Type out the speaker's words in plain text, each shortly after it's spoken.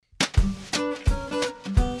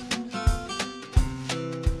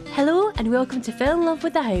and welcome to Fell in Love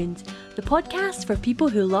with the Hound, the podcast for people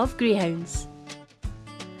who love greyhounds.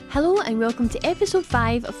 Hello and welcome to episode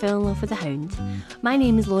 5 of Fell in Love with the Hound. My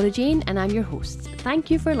name is Laura Jane and I'm your host.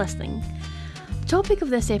 Thank you for listening. The topic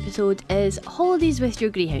of this episode is holidays with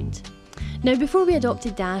your greyhound. Now, before we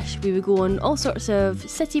adopted Dash, we would go on all sorts of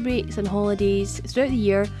city breaks and holidays throughout the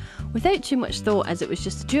year without too much thought, as it was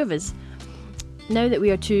just the two of us. Now that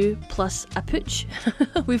we are 2 plus a pooch,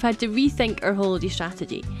 we've had to rethink our holiday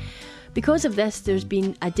strategy. Because of this, there's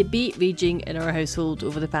been a debate raging in our household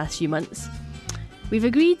over the past few months. We've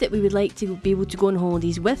agreed that we would like to be able to go on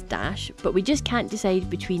holidays with Dash, but we just can't decide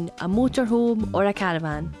between a motorhome or a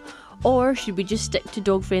caravan. Or should we just stick to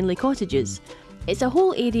dog-friendly cottages? It's a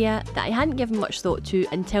whole area that I hadn't given much thought to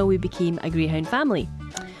until we became a greyhound family.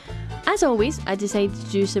 As always, I decided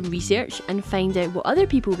to do some research and find out what other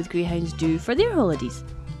people with greyhounds do for their holidays.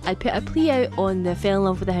 I put a plea out on the Fell in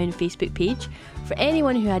Love with the Hound Facebook page for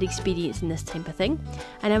anyone who had experience in this type of thing,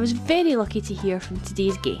 and I was very lucky to hear from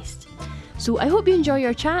today's guest. So I hope you enjoy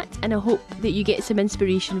your chat, and I hope that you get some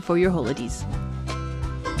inspiration for your holidays.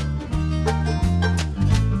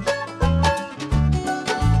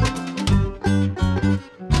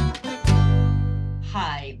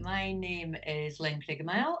 Hi, my name is Lynn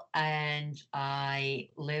Krigamile and I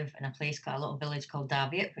live in a little village called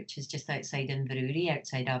Daviot, which is just outside Inverurie,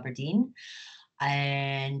 outside Aberdeen.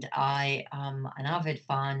 And I am an avid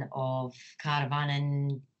fan of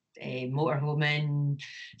caravanning, motorhoming,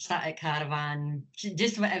 static caravan,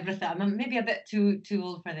 just about everything. I'm maybe a bit too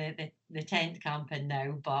old for the tent camping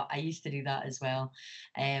now, but I used to do that as well.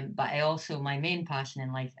 But my main passion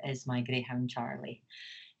in life is my greyhound Charlie.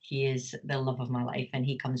 He is the love of my life, and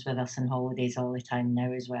he comes with us on holidays all the time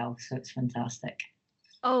now as well, so it's fantastic.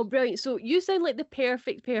 Oh, brilliant. So you sound like the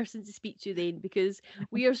perfect person to speak to then, because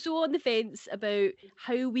we are so on the fence about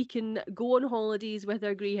how we can go on holidays with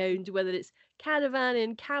our greyhound, whether it's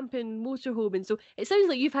caravanning, camping, motorhoming. So it sounds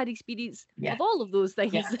like you've had experience of all of those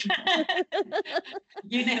things. Yeah.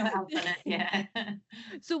 You know how I've done it, yeah.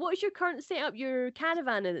 So what's your current setup? You're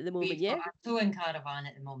caravanning at the moment, yeah? I'm towing caravan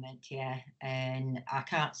at the moment, yeah. And I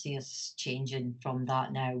can't see us changing from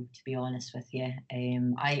that now, to be honest with you.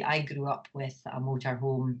 I grew up with a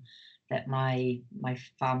motorhome that my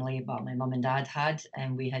family, well, my mum and dad had,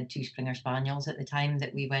 and we had 2 Springer Spaniels at the time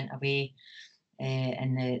that we went away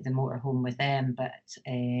in the motorhome with them. But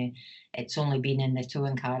it's only been in the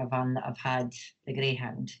towing caravan that I've had the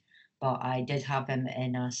greyhound. But I did have him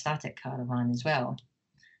in a static caravan as well.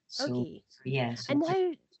 So, okay. yeah.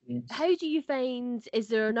 And how do you find, is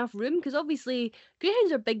there enough room? Because obviously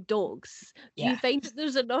greyhounds are big dogs. Do you find that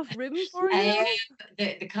there's enough room for you?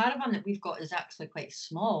 The caravan that we've got is actually quite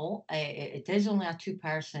small. It is only a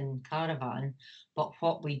 2-person caravan, but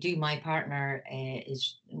what we do, my partner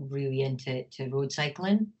is really into road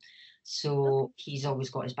cycling. So he's always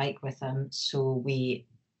got his bike with him. So we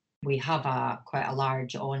have quite a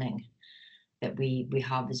large awning that we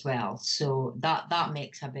have as well. So that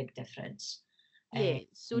makes a big difference. Yeah.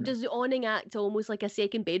 So does the awning act almost like a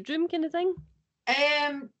second bedroom kind of thing?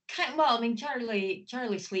 Well, I mean, Charlie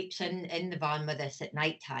sleeps in the van with us at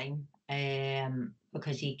night time,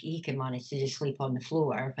 because he can manage to just sleep on the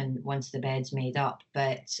floor once the bed's made up.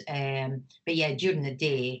 But yeah, during the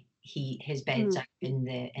day his bed's out in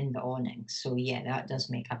the awning. So yeah, that does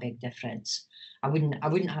make a big difference. I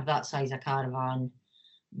wouldn't have that size of caravan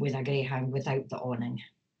with a greyhound without the awning.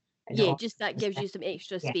 Yeah, just that gives you some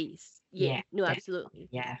extra space. Yeah, no, absolutely.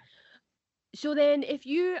 Yeah. So then, if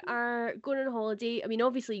you are going on holiday, I mean,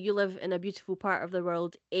 obviously you live in a beautiful part of the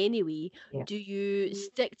world anyway. Yeah. Do you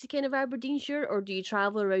stick to kind of Aberdeenshire, or do you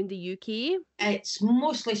travel around the UK? It's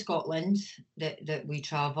mostly Scotland that we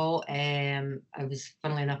travel.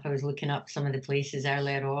 Funnily enough, I was looking up some of the places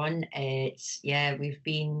earlier on. We've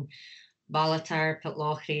been Ballater,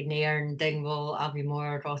 Pitlochry, Nairn, Dingwall,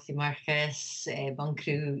 Aviemore, Rothiemurchus,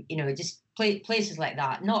 Buncrew, just places like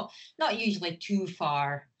that. Not usually too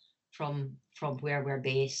far from where we're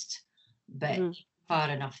based, but far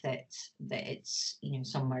enough that it's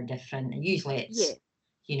somewhere different. And usually it's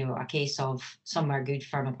a case of somewhere good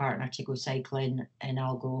for my partner to go cycling, and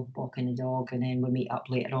I'll go walking the dog, and then we meet up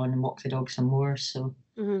later on and walk the dog some more. So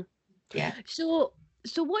yeah. So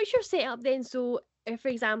what's your setup then? So if, for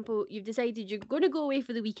example, you've decided you're going to go away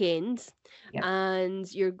for the weekend, and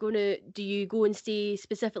do you go and stay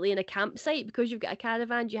specifically in a campsite because you've got a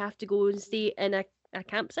caravan? Do you have to go and stay in a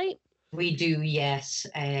campsite? We do, yes.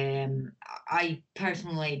 I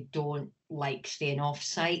personally don't like staying off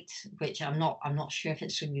site, which I'm not sure if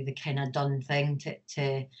it's really the kind of done thing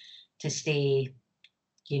to stay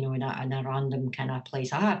in a random kind of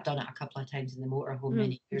place. I have done it a couple of times in the motorhome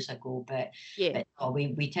many Mm-hmm. years ago, but Yeah. no,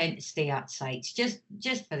 we tend to stay at sites just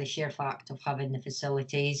for the sheer fact of having the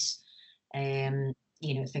facilities,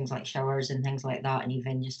 things like showers and things like that, and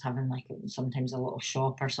even just having like sometimes a little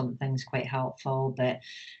shop or something's quite helpful. But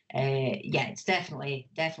yeah, it's definitely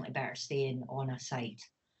better staying on a site,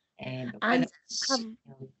 whether And it's have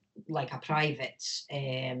like a private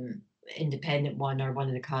independent one or one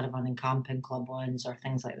of the caravan and camping club ones or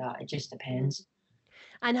things like that. It just depends.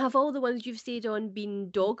 and have all the ones you've stayed on been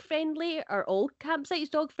dog friendly? Are all campsites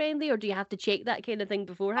dog friendly, or do you have to check that kind of thing I,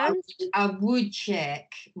 beforehand? I would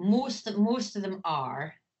check. Most of them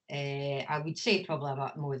are. I would say probably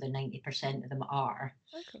about more than 90% of them are.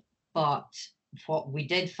 Okay. But what we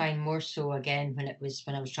did find more so again when I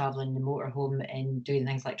was traveling in the motorhome and doing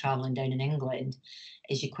things like traveling down in England,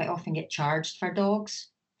 is you quite often get charged for dogs.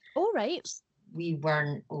 All right. We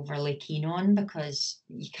weren't overly keen on because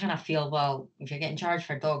you kind of feel, well, if you're getting charged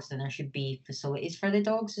for dogs, then there should be facilities for the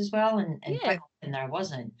dogs as well. And Yeah. quite often there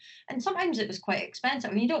wasn't. And sometimes it was quite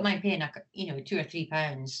expensive. I mean, you don't mind paying £2 or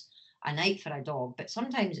 £3 a night for a dog, but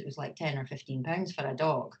sometimes it was like £10 or £15 for a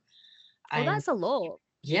dog. Oh, And that's a lot.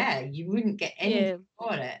 yeah, you wouldn't get anything Yeah.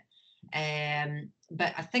 for it.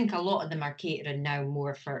 But I think a lot of them are catering now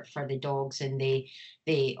more for the dogs, and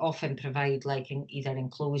they often provide like either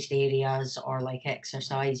enclosed areas or like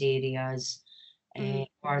exercise areas, Mm.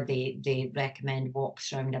 or they recommend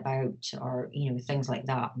walks round about or things like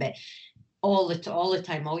that. But all the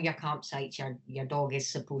time, all your campsites, your dog is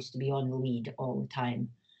supposed to be on the lead all the time.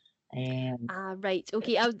 Ah, right.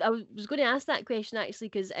 Okay. I was going to ask that question actually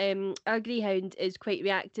because our greyhound is quite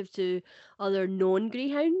reactive to other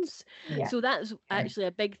non-greyhounds. Yeah. So that's actually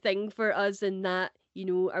a big thing for us in that,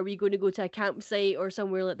 are we going to go to a campsite or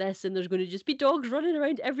somewhere like this and there's going to just be dogs running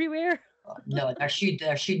around everywhere? No,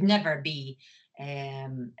 there should never be. I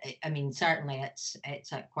mean, certainly it's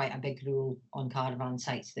quite a big rule on caravan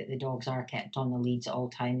sites that the dogs are kept on the leads at all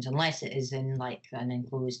times, unless it is in like an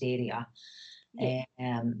enclosed area. Yeah.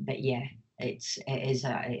 But yeah, it is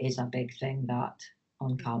a big thing that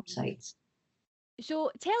on campsites. So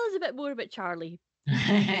tell us a bit more about Charlie.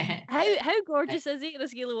 How gorgeous is he on a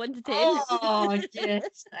scale of 1 to 10? Oh,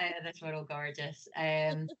 just this world gorgeous.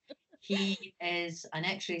 He is an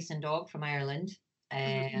ex-racing dog from Ireland.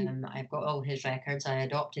 I've got all his records. I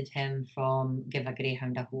adopted him from Give a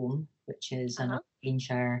Greyhound a Home, which is an Uh-huh.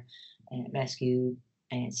 Aberdeenshire rescue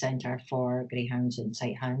centre for greyhounds and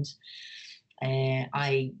sighthounds.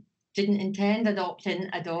 I didn't intend adopting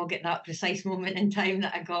a dog at that precise moment in time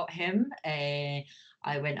that I got him.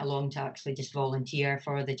 I went along to actually just volunteer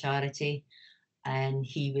for the charity, and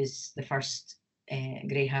he was the first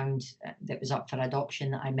greyhound that was up for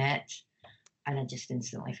adoption that I met, and I just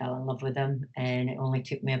instantly fell in love with him. And it only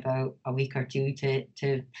took me about a week or two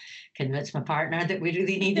to convince my partner that we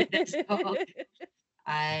really needed this dog.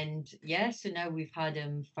 And yeah, so now we've had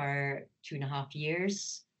him for 2.5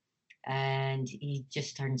 years, and he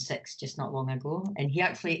just turned 6 just not long ago. And he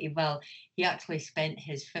actually spent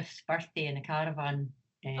his 5th birthday in a caravan.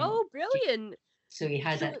 Oh, brilliant. So he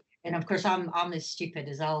had it, So, and of course I'm as stupid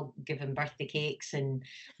as I'll give him birthday cakes and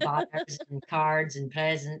banners and cards and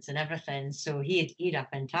presents and everything. So he had a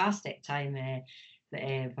fantastic time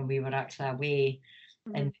when we were actually away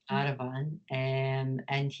in mhm. the caravan,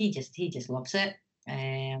 and he just loves it.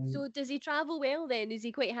 So does he travel well then? Is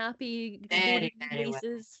he quite happy going Very on very well.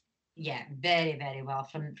 races? Yeah, very very well.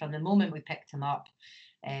 From the moment we picked him up.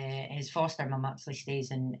 His foster mum actually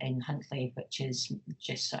stays in Huntly, which is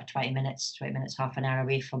just sort of 20 minutes, half an hour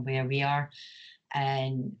away from where we are.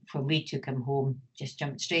 And when we took him home, just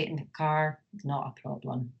jumped straight in the car, not a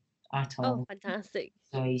problem at Oh, all. fantastic.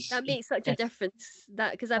 So That he's makes such a just, difference.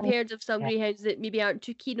 That because I've oh, heard of some yeah, greyhounds that maybe aren't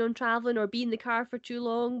too keen on traveling or be in the car for too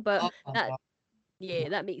long, but oh my that God. yeah,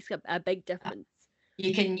 that makes a big difference.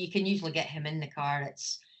 You can usually get him in the car.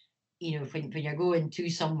 It's when you're going to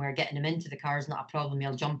somewhere, getting him into the car is not a problem.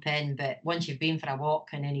 He'll jump in, but once you've been for a walk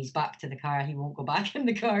and then he's back to the car, he won't go back in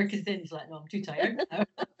the car because then he's like, no, I'm too tired now.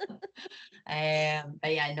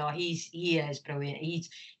 But yeah, no, he is brilliant.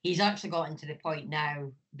 He's actually gotten to the point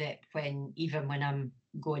now that even when I'm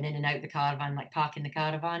going in and out the caravan, like parking the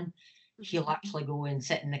caravan, he'll actually go and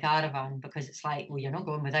sit in the caravan because it's like, well, you're not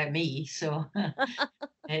going without me, so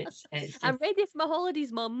it's I'm just ready for my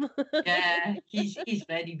holidays, mum. yeah, he's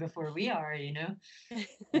ready before we are.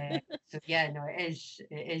 So yeah, no, it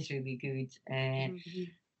is really good.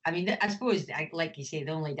 Mhm. I mean, I suppose, like you say,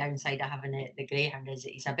 the only downside of having the greyhound is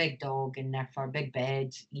that he's a big dog and therefore big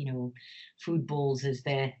bed. Food bowls is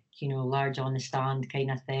the large on the stand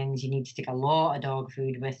kind of things. You need to take a lot of dog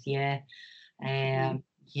food with you. Mhm. Um,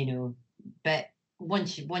 you know, but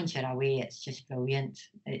once you're away, it's just brilliant.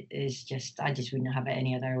 It is just, I just wouldn't have it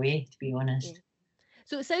any other way, to be honest.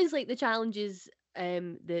 So it sounds like the challenges,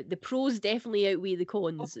 the pros definitely outweigh the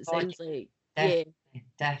cons. It sounds like,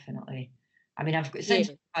 definitely. I mean, I've got, Yeah. since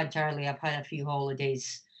I've had Charlie, I've had a few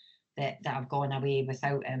holidays that I've gone away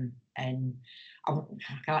without him, and I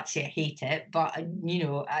can't say I hate it, but you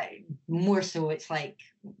know, more so it's like,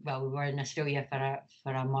 well, we were in Australia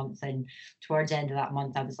for a month, and towards the end of that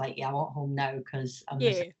month, I was like, yeah, I want home now because I'm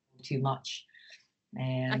missing him too much.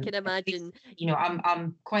 I can imagine. You know,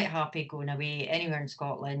 I'm quite happy going away anywhere in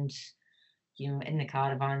Scotland, you know, in the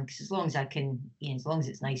caravan, because as long as I can, you know, as long as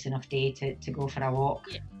it's nice enough day to go for a walk,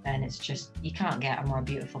 then it's just, you can't get a more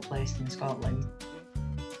beautiful place than Scotland.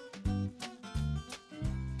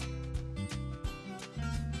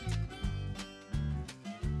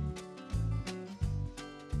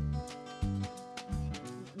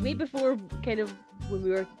 Way before, kind of, when we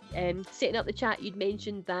were setting up the chat, you'd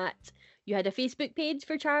mentioned that you had a Facebook page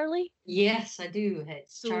for Charlie. Yes, I do.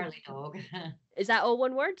 It's Charlie Dog. Is that all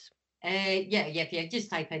one word? Yeah. Just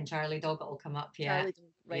type in Charlie Dog, it'll come up. Yeah. Charlie Dog.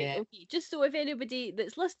 Right. Okay. Just so if anybody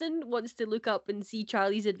that's listening wants to look up and see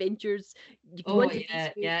Charlie's adventures, you can go onto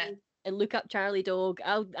Facebook and look up Charlie Dog.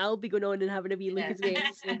 I'll be going on and having a wee look as well.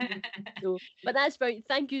 So, but that's fine.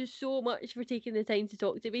 Thank you so much for taking the time to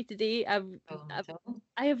talk to me today.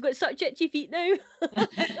 I have got such itchy feet now.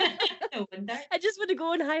 No wonder. I just want to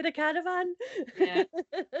go and hire a caravan. Yeah.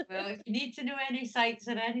 Well, if you need to know any sites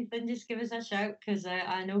or anything, just give us a shout, because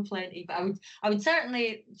I know plenty. But I would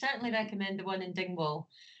certainly recommend the one in Dingwall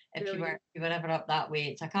if you were ever up that way.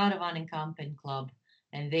 It's a caravan and camping club,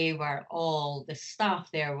 and the staff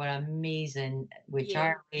there were amazing with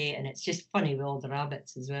Charlie, and it's just funny with all the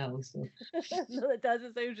rabbits as well. So no, it does.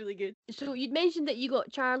 It sounds really good. So you'd mentioned that you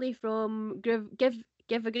got Charlie from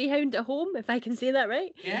Give a Greyhound at Home, if I can say that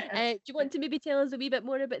right. Yeah. Do you want to maybe tell us a wee bit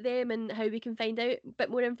more about them and how we can find out a bit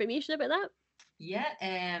more information about that? Yeah.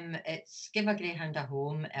 It's Give a Greyhound at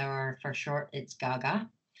Home, or for short, it's Gaga.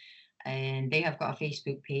 And they have got a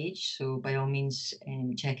Facebook page, so by all means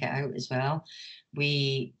check it out as well.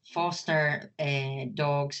 We foster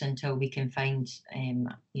dogs until we can find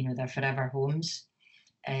their forever homes,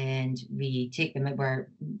 and we take them.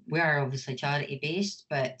 We are obviously charity based,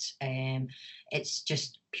 but it's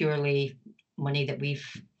just purely money that we've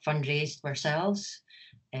fundraised ourselves,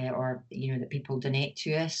 or that people donate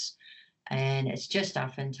to us. And it's just a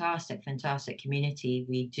fantastic community.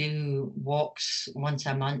 We do walks once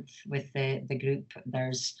a month with the group.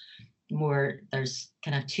 There's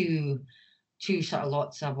kind of two sort of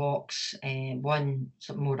lots of walks. One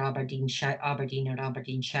sort of more Aberdeen or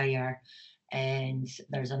Aberdeenshire, and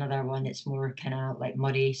there's another one that's more kind of like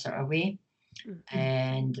Murray sort of way. Mm-hmm.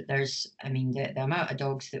 And the amount of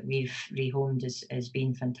dogs that we've rehomed has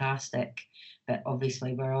been fantastic. But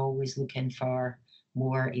obviously we're always looking for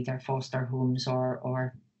more either foster homes or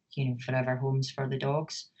forever homes for the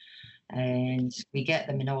dogs, and we get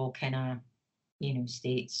them in all kind of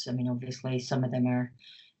states. I mean, obviously some of them are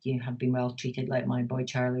have been well treated, like my boy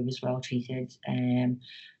Charlie was well treated,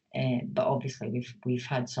 but obviously we've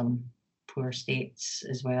had some poor states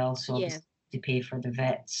as well, so obviously to pay for the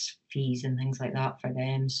vets fees and things like that for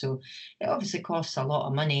them, so it obviously costs a lot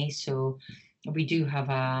of money. So we do have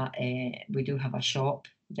a shop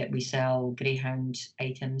that we sell greyhound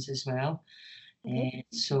items as well. Okay.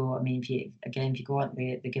 So I mean, if you go on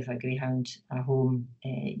the Give a Greyhound a Home,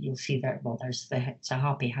 you'll see that it's a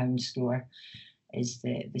Happy Hound store, is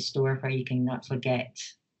the store where you can actually get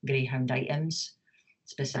greyhound items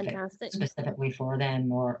specifically for them,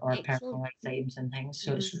 or personalised items and things.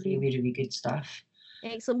 So it's really good stuff.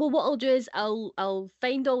 Excellent. Well, what I'll do is I'll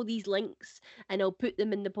find all these links and I'll put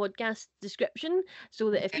them in the podcast description, so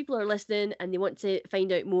that if people are listening and they want to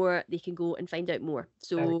find out more, they can go and find out more.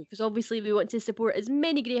 So, because obviously we want to support as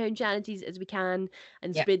many greyhound charities as we can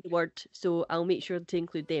and spread the word. So I'll make sure to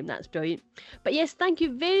include them. That's brilliant. But yes, thank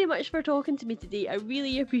you very much for talking to me today. I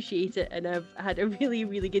really appreciate it, and I've had a really,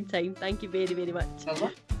 really good time. Thank you very, very much.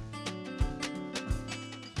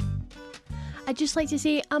 I'd just like to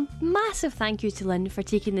say a massive thank you to Lynn for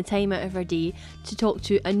taking the time out of her day to talk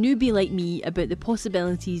to a newbie like me about the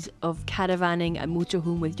possibilities of caravanning a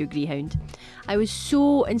motorhome with your greyhound. I was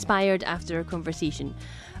so inspired after our conversation.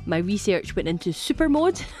 My research went into super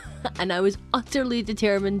mode and I was utterly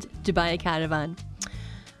determined to buy a caravan.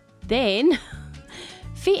 Then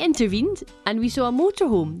fate intervened and we saw a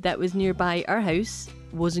motorhome that was nearby our house,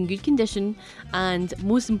 was in good condition, and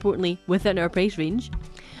most importantly within our price range.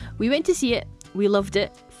 We went to see it, we loved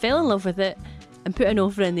it, fell in love with it, and put an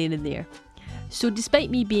offer in there and there. So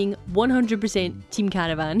despite me being 100% team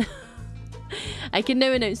caravan, I can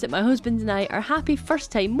now announce that my husband and I are happy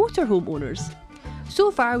first-time motorhome owners.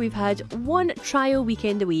 So far we've had one trial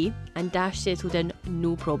weekend away and Dash settled in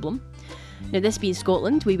no problem. Now this being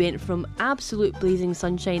Scotland, we went from absolute blazing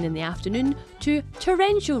sunshine in the afternoon to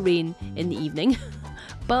torrential rain in the evening.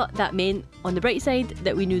 But that meant, on the bright side,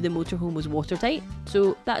 that we knew the motorhome was watertight,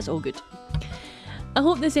 so that's all good. I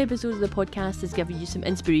hope this episode of the podcast has given you some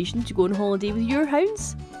inspiration to go on holiday with your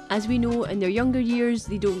hounds. As we know, in their younger years,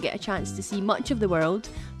 they don't get a chance to see much of the world,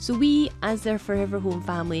 so we, as their forever home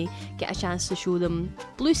family, get a chance to show them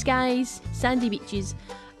blue skies, sandy beaches,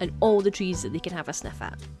 and all the trees that they can have a sniff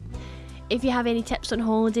at. If you have any tips on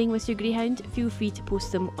holidaying with your greyhound, feel free to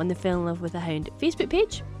post them on the Fell in Love with a Hound Facebook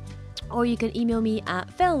page, or you can email me at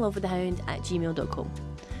fellinlovewiththehound@gmail.com.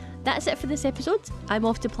 That's it for this episode. I'm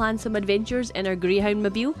off to plan some adventures in our greyhound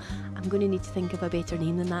mobile. I'm going to need to think of a better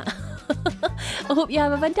name than that. I hope you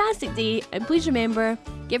have a fantastic day, and please remember,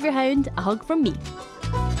 give your hound a hug from me.